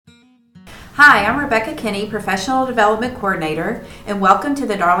Hi, I'm Rebecca Kinney, Professional Development Coordinator, and welcome to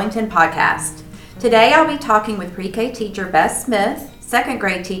the Darlington Podcast. Today I'll be talking with pre-K teacher Beth Smith, second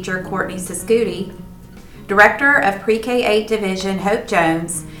grade teacher Courtney Siscuti, Director of Pre-K 8 Division Hope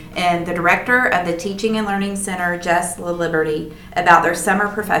Jones, and the Director of the Teaching and Learning Center Jess LaLiberty about their summer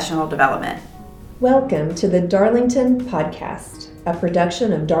professional development. Welcome to the Darlington Podcast, a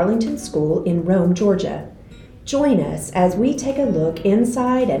production of Darlington School in Rome, Georgia. Join us as we take a look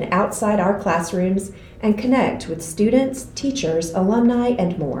inside and outside our classrooms and connect with students, teachers, alumni,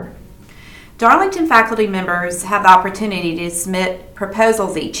 and more. Darlington faculty members have the opportunity to submit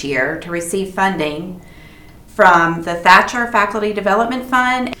proposals each year to receive funding from the Thatcher Faculty Development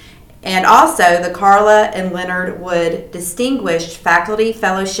Fund and also the Carla and Leonard Wood Distinguished Faculty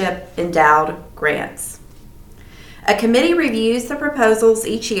Fellowship Endowed Grants. A committee reviews the proposals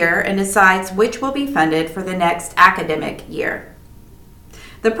each year and decides which will be funded for the next academic year.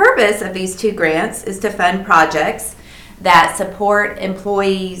 The purpose of these two grants is to fund projects that support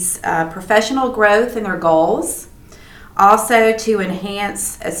employees' professional growth and their goals, also to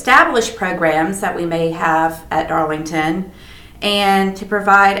enhance established programs that we may have at Darlington, and to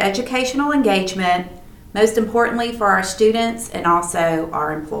provide educational engagement, most importantly for our students and also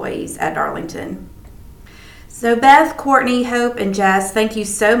our employees at Darlington. So Beth, Courtney, Hope, and Jess, thank you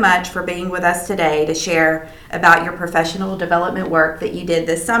so much for being with us today to share about your professional development work that you did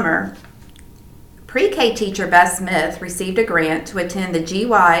this summer. Pre-K teacher Beth Smith received a grant to attend the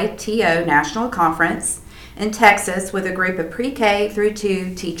GYTO National Conference in Texas with a group of pre-K through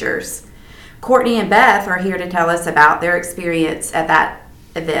 2 teachers. Courtney and Beth are here to tell us about their experience at that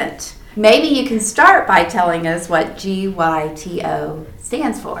event. Maybe you can start by telling us what GYTO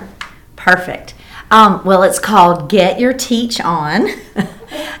stands for. Perfect. Well, it's called Get Your Teach On,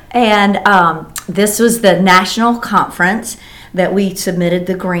 and this was the national conference that we submitted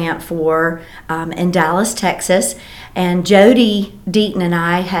the grant for in Dallas, Texas, and Jody Deaton and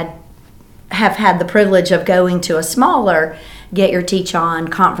I have had the privilege of going to a smaller Get Your Teach On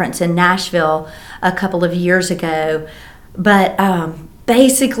conference in Nashville a couple of years ago, but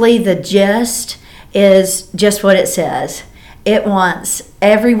basically the gist is just what it says. It wants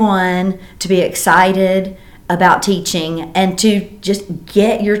everyone to be excited about teaching and to just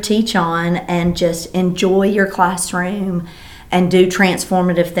get your teach on and just enjoy your classroom and do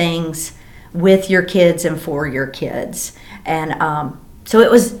transformative things with your kids and for your kids. And so it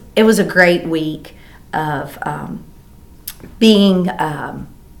was a great week of being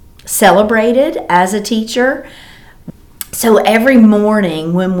celebrated as a teacher. So every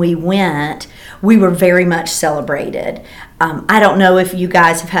morning when we went, we were very much celebrated. I don't know if you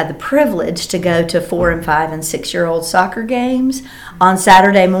guys have had the privilege to go to 4 and 5 and 6-year-old soccer games on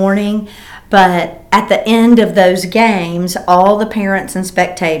Saturday morning, but at the end of those games, all the parents and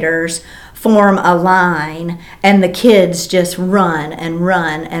spectators form a line and the kids just run and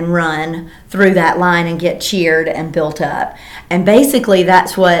run and run through that line and get cheered and built up. And basically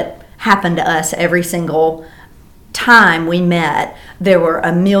that's what happened to us every single time we met. There were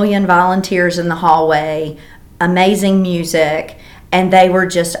 1 million volunteers in the hallway, amazing music, and they were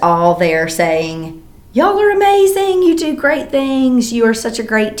just all there saying, "Y'all are amazing, you do great things, you are such a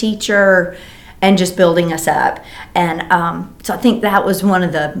great teacher," and just building us up. And so I think that was one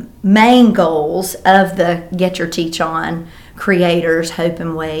of the main goals of the Get Your Teach On creators, Hope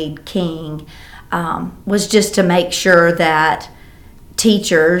and Wade King, was just to make sure that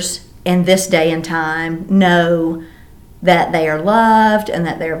teachers in this day and time know that they are loved and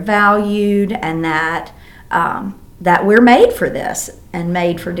that they're valued and that we're made for this and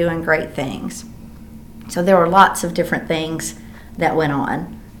made for doing great things. So there were lots of different things that went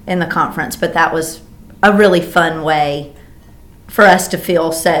on in the conference, but that was a really fun way for us to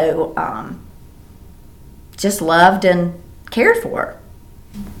feel so just loved and cared for.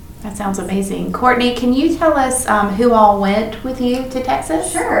 That sounds amazing. Courtney, can you tell us who all went with you to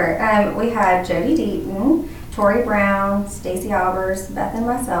Texas? Sure. We had Jody Deaton, Tori Brown, Stacy Albers, Beth and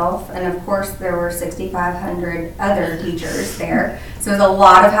myself, and of course there were 6,500 other teachers there. So it was a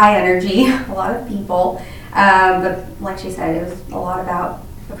lot of high energy, a lot of people. But like she said, it was a lot about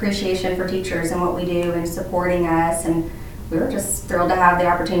appreciation for teachers and what we do and supporting us. And we were just thrilled to have the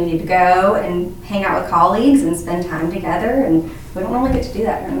opportunity to go and hang out with colleagues and spend time together. And we don't normally get to do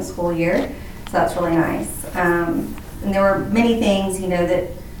that during the school year, so that's really nice. And there were many things, that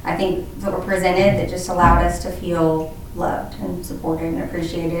I think that were presented that just allowed us to feel loved and supported and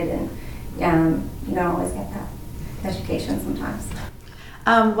appreciated. And you don't always get that education sometimes.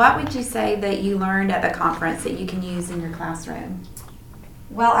 What would you say that you learned at the conference that you can use in your classroom?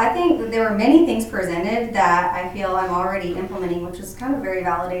 Well, I think that there were many things presented that I feel I'm already implementing, which is kind of very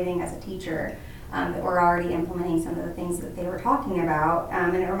validating as a teacher, that we're already implementing some of the things that they were talking about.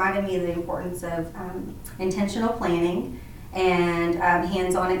 And it reminded me of the importance of intentional planning and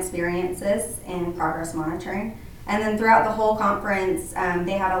hands-on experiences and progress monitoring. And then throughout the whole conference,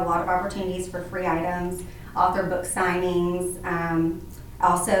 they had a lot of opportunities for free items, author book signings.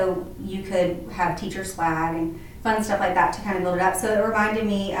 Also, you could have teacher swag and fun stuff like that to kind of build it up. So it reminded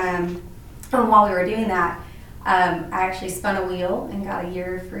me, while we were doing that, I actually spun a wheel and got a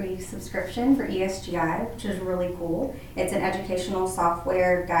year free subscription for ESGI, which is really cool. It's an educational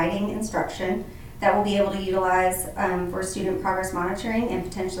software guiding instruction that we'll be able to utilize for student progress monitoring and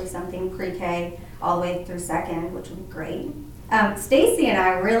potentially something pre-K all the way through second, which would be great. Stacy and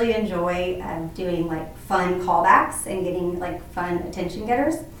I really enjoy doing like fun callbacks and getting like fun attention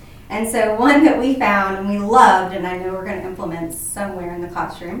getters. And so one that we found and we loved, and I know we're going to implement somewhere in the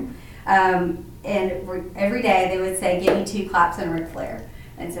classroom, and every day they would say, "Give me 2 claps and Ric Flair."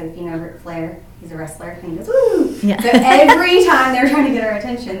 And so if you know Ric Flair, he's a wrestler, and he goes, "Woo!" Yeah. So every time they're trying to get our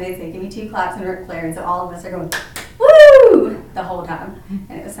attention, they'd say, "Give me 2 claps and Ric Flair." And so all of us are going, "Woo!" the whole time.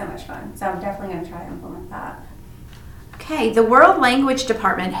 And it was so much fun. So I'm definitely going to try to implement that. Okay, the World Language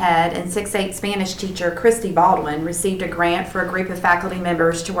Department head and 6/8 Spanish teacher Christy Baldwin received a grant for a group of faculty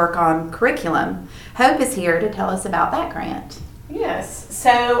members to work on curriculum. Hope is here to tell us about that grant. Yes,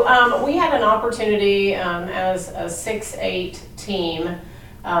 so we had an opportunity as a 6/8 team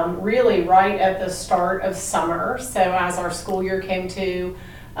really right at the start of summer. So as our school year came to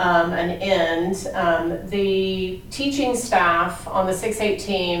an end, the teaching staff on the 6/8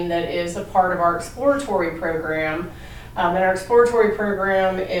 team that is a part of our exploratory program, and our exploratory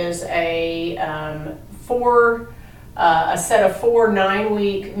program is a set of 4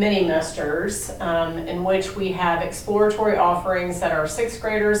 9-week mini-mesters in which we have exploratory offerings that our 6th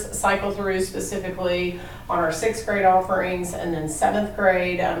graders cycle through, specifically on our 6th grade offerings, and then 7th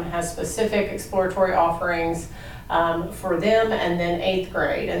grade has specific exploratory offerings for them, and then 8th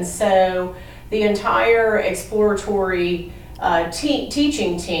grade. And so the entire exploratory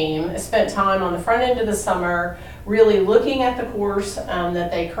teaching team spent time on the front end of the summer really looking at the course that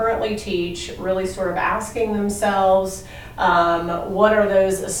they currently teach, really sort of asking themselves what are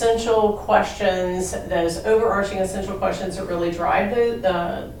those essential questions, those overarching essential questions that really drive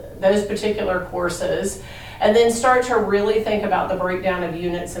those particular courses, and then start to really think about the breakdown of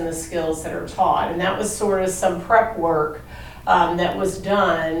units and the skills that are taught. And that was sort of some prep work that was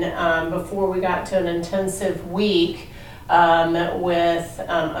done before we got to an intensive week with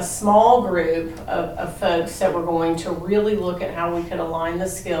a small group of folks that were going to really look at how we could align the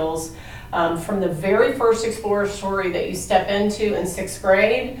skills from the very first exploratory that you step into in 6th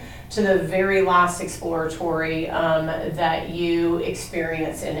grade to the very last exploratory that you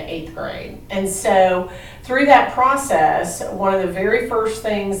experience in 8th grade. And so through that process, one of the very first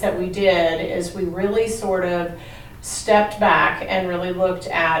things that we did is we really sort of stepped back and really looked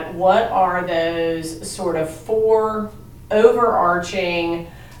at what are those sort of 4 overarching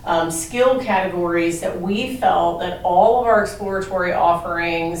skill categories that we felt that all of our exploratory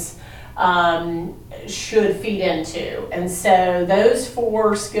offerings should feed into. And so those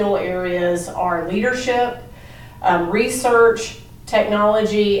 4 skill areas are leadership, research,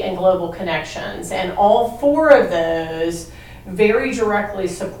 technology, and global connections. And all 4 of those very directly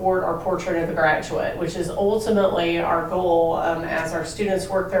support our portrait of the graduate, which is ultimately our goal as our students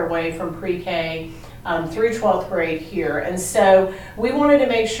work their way from pre-K through 12th grade here. And so we wanted to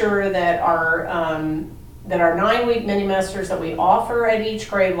make sure that our 9-week mini-mesters that we offer at each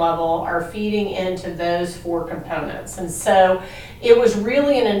grade level are feeding into those 4 components. And so it was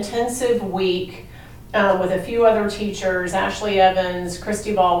really an intensive week with a few other teachers, Ashley Evans,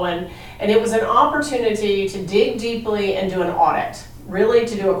 Christy Baldwin, and it was an opportunity to dig deeply and do an audit, really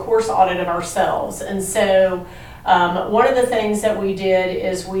to do a course audit of ourselves. And so one of the things that we did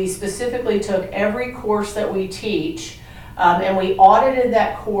is we specifically took every course that we teach and we audited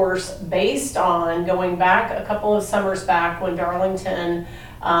that course based on going back a couple of summers back when Darlington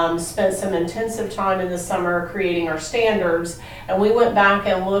spent some intensive time in the summer creating our standards, and we went back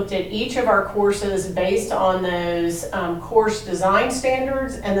and looked at each of our courses based on those course design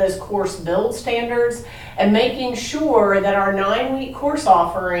standards and those course build standards, and making sure that our 9-week course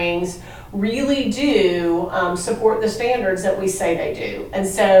offerings really do support the standards that we say they do. And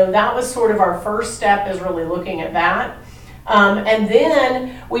so that was sort of our first step, is really looking at that. And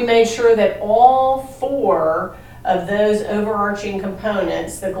then we made sure that all 4 of those overarching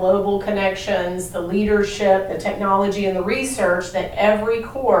components, the global connections, the leadership, the technology, and the research, that every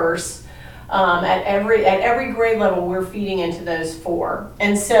course At every grade level, we're feeding into those 4.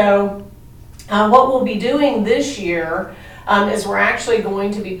 And so what we'll be doing this year is we're actually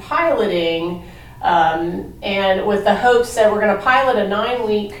going to be piloting, and with the hopes that we're going to pilot a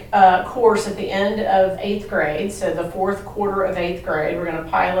 9-week course at the end of 8th grade, so the 4th quarter of 8th grade. We're going to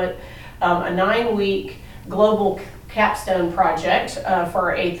pilot a 9-week global capstone project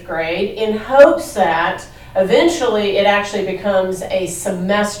for our 8th grade, in hopes that eventually it actually becomes a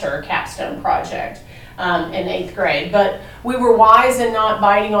semester capstone project in 8th grade. But we were wise in not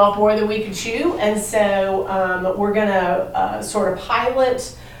biting off more than we could chew, and so we're going to sort of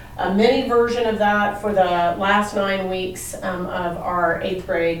pilot a mini version of that for the last 9 weeks of our 8th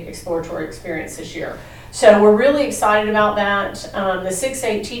grade exploratory experience this year. So we're really excited about that. The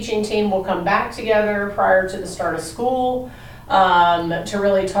 6-8 teaching team will come back together prior to the start of school to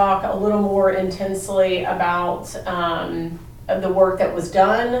really talk a little more intensely about the work that was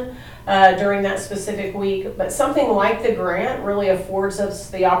done during that specific week. But something like the grant really affords us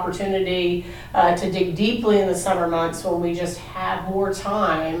the opportunity to dig deeply in the summer months when we just have more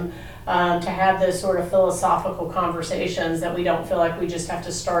time to have those sort of philosophical conversations that we don't feel like we just have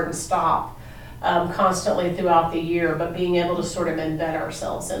to start and stop constantly throughout the year, but being able to sort of embed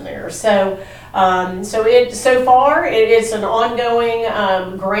ourselves in there. So so far it's an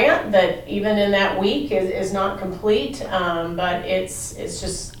ongoing grant that even in that week is not complete, but it's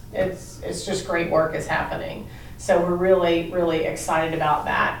just great work is happening. So we're really excited about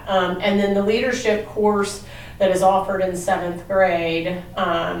that. And then the leadership course that is offered in 7th grade,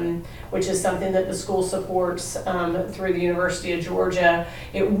 which is something that the school supports through the University of Georgia.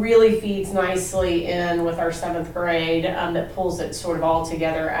 It really feeds nicely in with our 7th grade that pulls it sort of all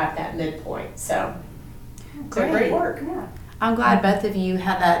together at that midpoint. So great work. Yeah. I'm glad both of you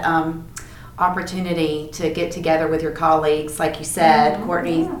had that opportunity to get together with your colleagues. Like you said,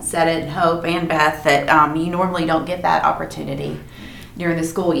 Courtney said it, and Hope and Beth, that you normally don't get that opportunity during the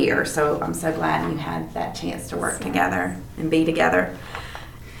school year. So I'm so glad you had that chance to work together and be together.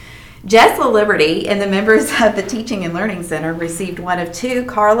 Jessla Liberty and the members of the Teaching and Learning Center received one of 2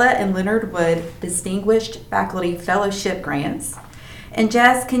 Carla and Leonard Wood Distinguished Faculty Fellowship grants. And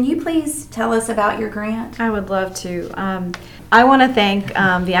Jess, can you please tell us about your grant? I would love to. I want to thank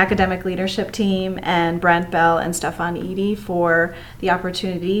the academic leadership team and Brent Bell and Stefan Eady for the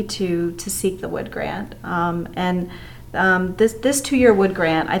opportunity to seek the Wood Grant. This 2-year Wood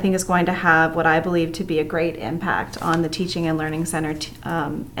Grant, I think, is going to have what I believe to be a great impact on the Teaching and Learning Center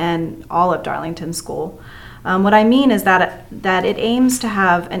and all of Darlington School. What I mean is that it aims to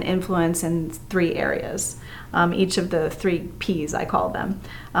have an influence in 3 areas, each of the 3 Ps, I call them.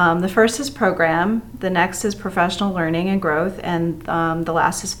 The first is program, the next is professional learning and growth, and the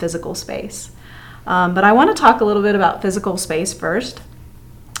last is physical space. But I want to talk a little bit about physical space first.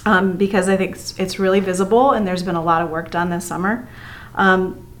 Because I think it's really visible and there's been a lot of work done this summer.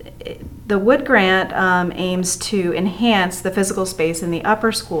 The Wood Grant aims to enhance the physical space in the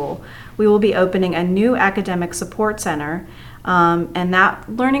upper school. We will be opening a new academic support center, and that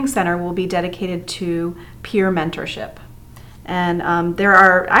learning center will be dedicated to peer mentorship. And there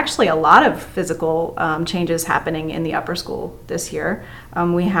are actually a lot of physical changes happening in the upper school this year.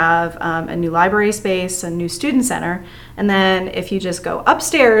 We have a new library space, a new student center, and then if you just go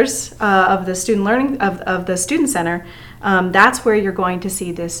upstairs of the student learning of the student center, that's where you're going to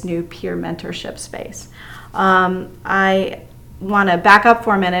see this new peer mentorship space. I want to back up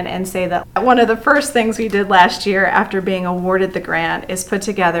for a minute and say that one of the first things we did last year after being awarded the grant is put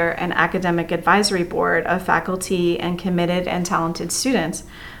together an academic advisory board of faculty and committed and talented students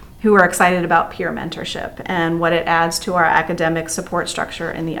who are excited about peer mentorship and what it adds to our academic support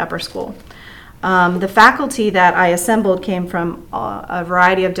structure in the upper school. The faculty that I assembled came from a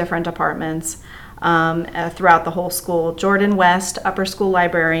variety of different departments throughout the whole school. Jordan West, upper school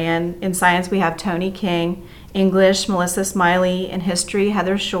librarian. In science, we have Tony King. English, Melissa Smiley. In history,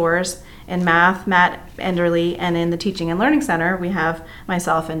 Heather Shores. In math, Matt Enderly. And in the Teaching and Learning Center, we have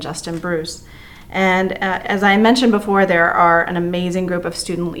myself and Justin Bruce. And as I mentioned before, there are an amazing group of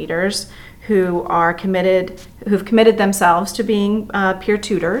student leaders who've committed themselves to being peer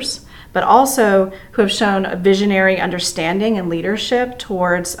tutors, but also who have shown a visionary understanding and leadership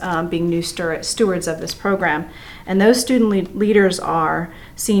towards being new stewards of this program. And those student leaders are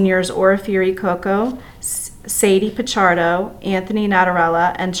seniors Orafiri Coco, Sadie Pichardo, Anthony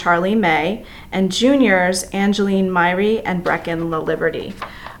Natarella, and Charlie May, and juniors Angeline Myrie and Brecken La Liberty.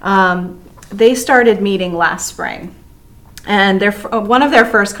 They started meeting last spring. And one of their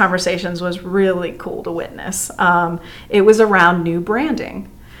first conversations was really cool to witness. It was around new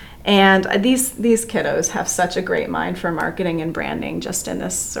branding. And these kiddos have such a great mind for marketing and branding just in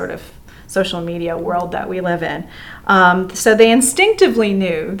this sort of social media world that we live in. So they instinctively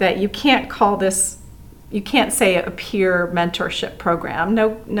knew that you can't say a peer mentorship program.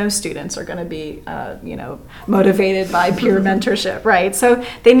 No students are going to be, motivated by peer mentorship, right? So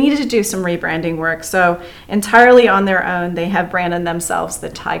they needed to do some rebranding work. So entirely on their own, they have branded themselves the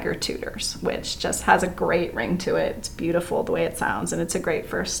Tiger Tutors, which just has a great ring to it. It's beautiful the way it sounds, and it's a great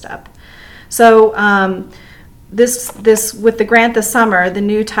first step. So this with the grant this summer, the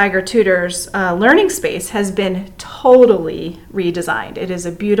new Tiger Tutors learning space has been totally redesigned. It is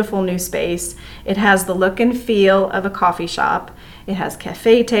a beautiful new space. It has the look and feel of a coffee shop. It has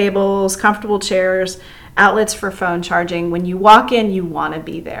cafe tables, comfortable chairs, outlets for phone charging. When you walk in, you want to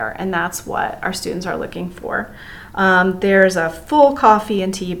be there, and that's what our students are looking for. There's a full coffee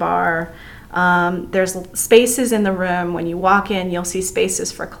and tea bar. There's spaces in the room. When you walk in, you'll see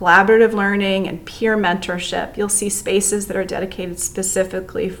spaces for collaborative learning and peer mentorship. You'll see spaces that are dedicated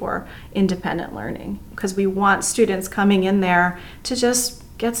specifically for independent learning, because we want students coming in there to just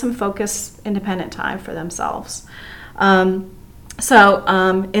get some focused, independent time for themselves.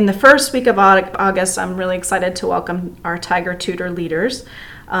 So in the first week of August, I'm really excited to welcome our Tiger Tutor leaders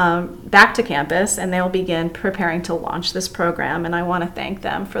back to campus, and they'll begin preparing to launch this program. And I want to thank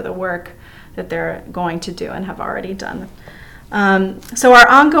them for the work that they're going to do and have already done. So our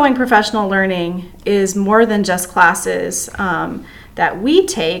ongoing professional learning is more than just classes that we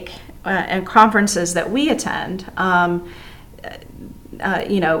take and conferences that we attend.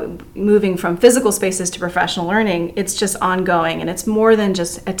 Moving from physical spaces to professional learning, it's just ongoing, and it's more than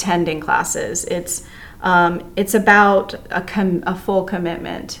just attending classes. It's about a full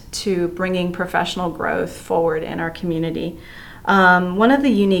commitment to bringing professional growth forward in our community. One of the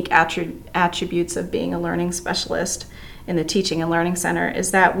unique attributes of being a learning specialist in the Teaching and Learning Center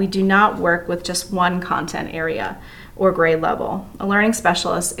is that we do not work with just one content area or grade level. A learning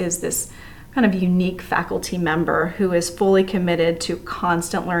specialist is this kind of unique faculty member who is fully committed to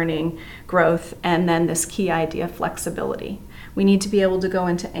constant learning, growth, and then this key idea, flexibility. We need to be able to go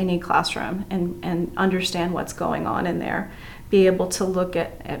into any classroom and understand what's going on in there, be able to look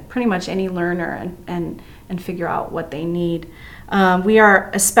at pretty much any learner and figure out what they need. We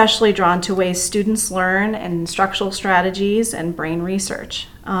are especially drawn to ways students learn and instructional strategies and brain research.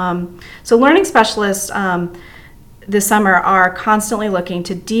 So learning specialists this summer are constantly looking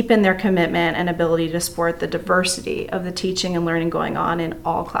to deepen their commitment and ability to support the diversity of the teaching and learning going on in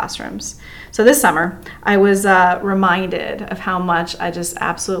all classrooms. So this summer, I was reminded of how much I just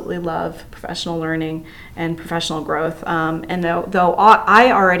absolutely love professional learning and professional growth. And though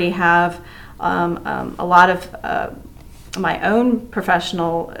I already have a lot of my own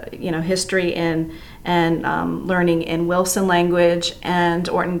professional, history and learning in Wilson language and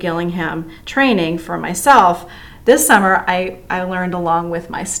Orton Gillingham training for myself, this summer I learned along with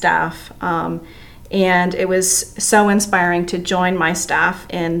my staff, and it was so inspiring to join my staff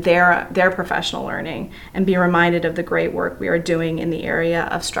in their professional learning and be reminded of the great work we are doing in the area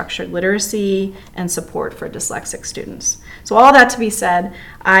of structured literacy and support for dyslexic students. So all that to be said,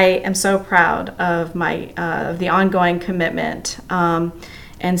 I am so proud of of the ongoing commitment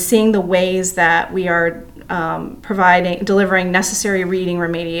and seeing the ways that we are delivering necessary reading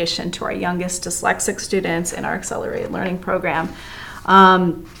remediation to our youngest dyslexic students in our accelerated learning program.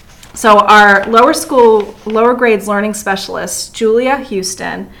 So our lower grades learning specialist, Julia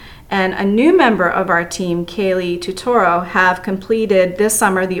Houston, and a new member of our team, Kaylee Tutoro, have completed this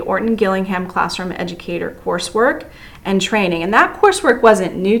summer the Orton Gillingham Classroom Educator coursework and training. And that coursework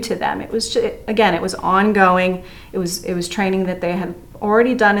wasn't new to them. It was, it was ongoing. It was training that they had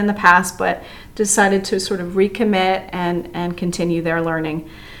already done in the past, but decided to sort of recommit and continue their learning.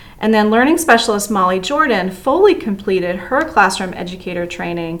 And then learning specialist Molly Jordan fully completed her classroom educator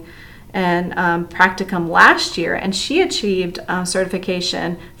training and practicum last year, and she achieved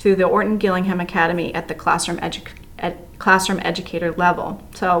certification through the Orton Gillingham Academy at the classroom educator level.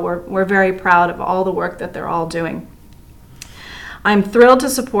 So we're very proud of all the work that they're all doing. I'm thrilled to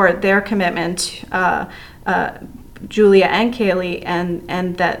support their commitment, Julia and Kaylee,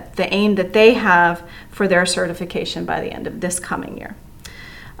 and that the aim that they have for their certification by the end of this coming year.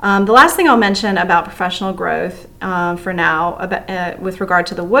 The last thing I'll mention about professional growth for now with regard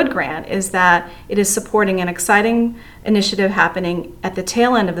to the Wood Grant is that it is supporting an exciting initiative happening at the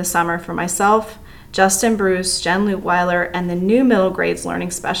tail end of the summer for myself, Justin Bruce, Jen Lutweiler, and the new middle grades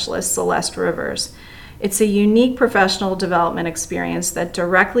learning specialist, Celeste Rivers. It's a unique professional development experience that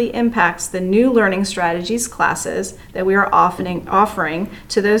directly impacts the new learning strategies classes that we are offering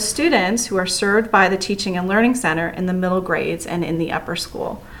to those students who are served by the Teaching and Learning Center in the middle grades and in the upper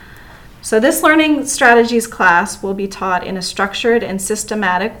school. So this learning strategies class will be taught in a structured and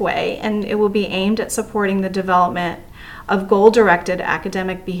systematic way, and it will be aimed at supporting the development of goal-directed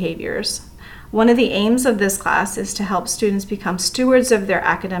academic behaviors. One of the aims of this class is to help students become stewards of their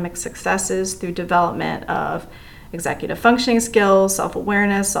academic successes through development of executive functioning skills,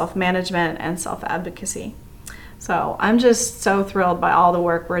 self-awareness, self-management, and self-advocacy. So I'm just so thrilled by all the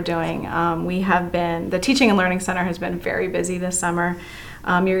work we're doing. The Teaching and Learning Center has been very busy this summer.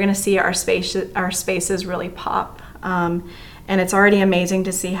 You're going to see our spaces really pop. And it's already amazing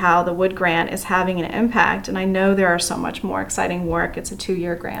to see how the Wood Grant is having an impact. And I know there are so much more exciting work. It's a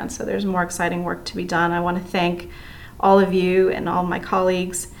 2-year grant, so there's more exciting work to be done. I want to thank all of you and all my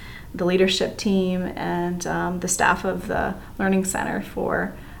colleagues, the leadership team, and the staff of the Learning Center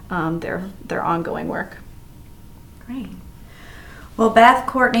for their ongoing work. Great. Well, Beth,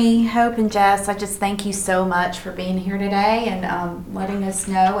 Courtney, Hope, and Jess, I just thank you so much for being here today and letting us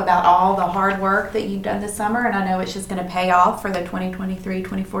know about all the hard work that you've done this summer. And I know it's just going to pay off for the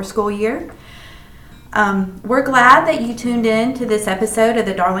 2023-24 school year. We're glad that you tuned in to this episode of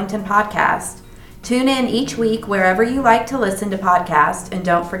the Darlington Podcast. Tune in each week wherever you like to listen to podcasts, and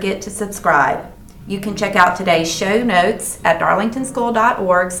don't forget to subscribe. You can check out today's show notes at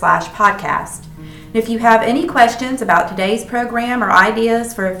darlingtonschool.org/podcast. If you have any questions about today's program or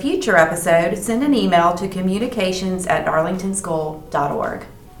ideas for a future episode, send an email to communications@darlingtonschool.org.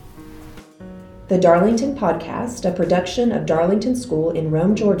 The Darlington Podcast, a production of Darlington School in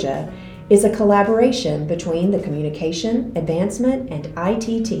Rome, Georgia, is a collaboration between the Communication, Advancement, and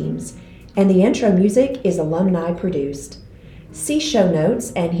IT teams, and the intro music is alumni produced. See show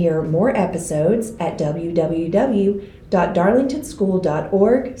notes and hear more episodes at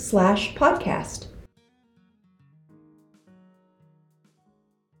www.darlingtonschool.org/podcast.